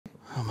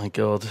Oh my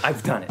god.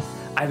 I've done it.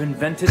 I've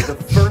invented the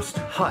first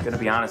hut. I'm gonna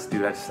be honest,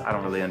 dude, I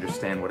don't really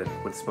understand what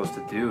it's supposed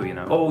to do, you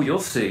know? Oh, you'll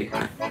see.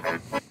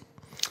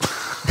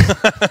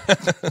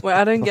 Wait,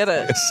 I don't get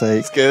it.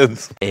 It's good.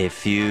 A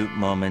few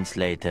moments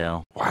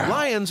later. Wow.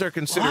 Lions are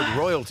considered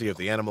royalty of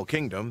the animal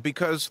kingdom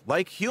because,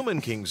 like human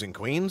kings and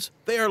queens,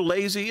 they are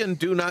lazy and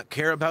do not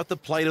care about the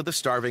plight of the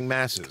starving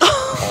masses.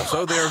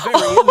 Also, they are very...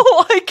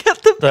 Oh, I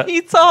get the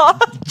Pizza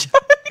Hut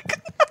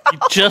joke. You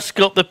just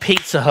got the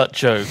Pizza Hut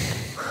joke.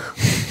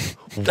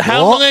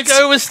 How long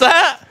ago was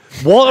that?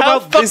 What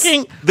about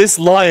this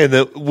lion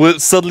that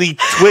was suddenly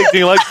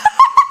twigging like,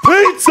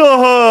 Pizza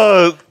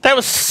Hut? That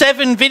was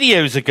 7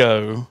 videos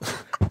ago.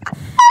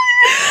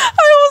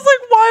 I was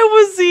like, why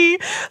was he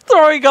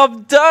throwing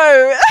up dough?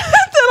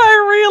 Then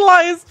I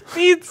realized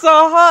Pizza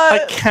Hut.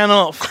 I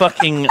cannot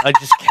fucking, I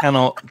just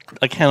cannot,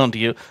 I cannot do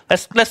you.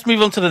 Let's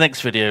move on to the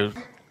next video.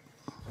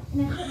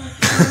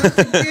 That's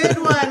a good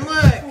one,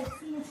 look.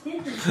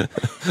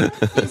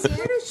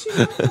 What is she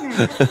looking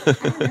at?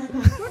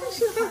 What is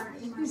she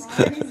looking at? He's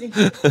crazy.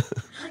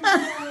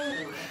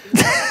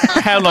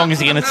 How long is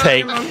he going to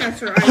take?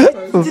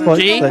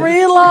 Didn't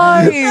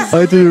realize.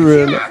 I do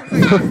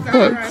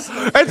realize.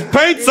 It's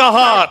Pizza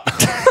Hut!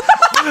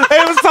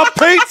 It was the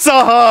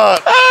Pizza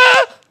Hut!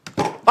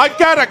 I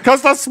get it,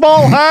 because the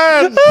small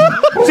hand!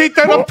 She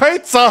did a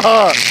Pizza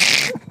Hut!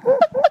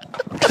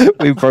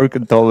 We've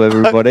broken Tom,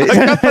 everybody.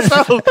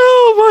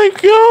 Oh my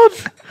god!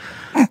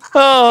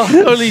 Oh,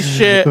 holy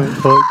shit. For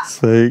fuck's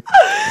sake.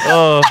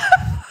 Oh.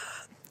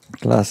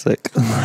 Classic.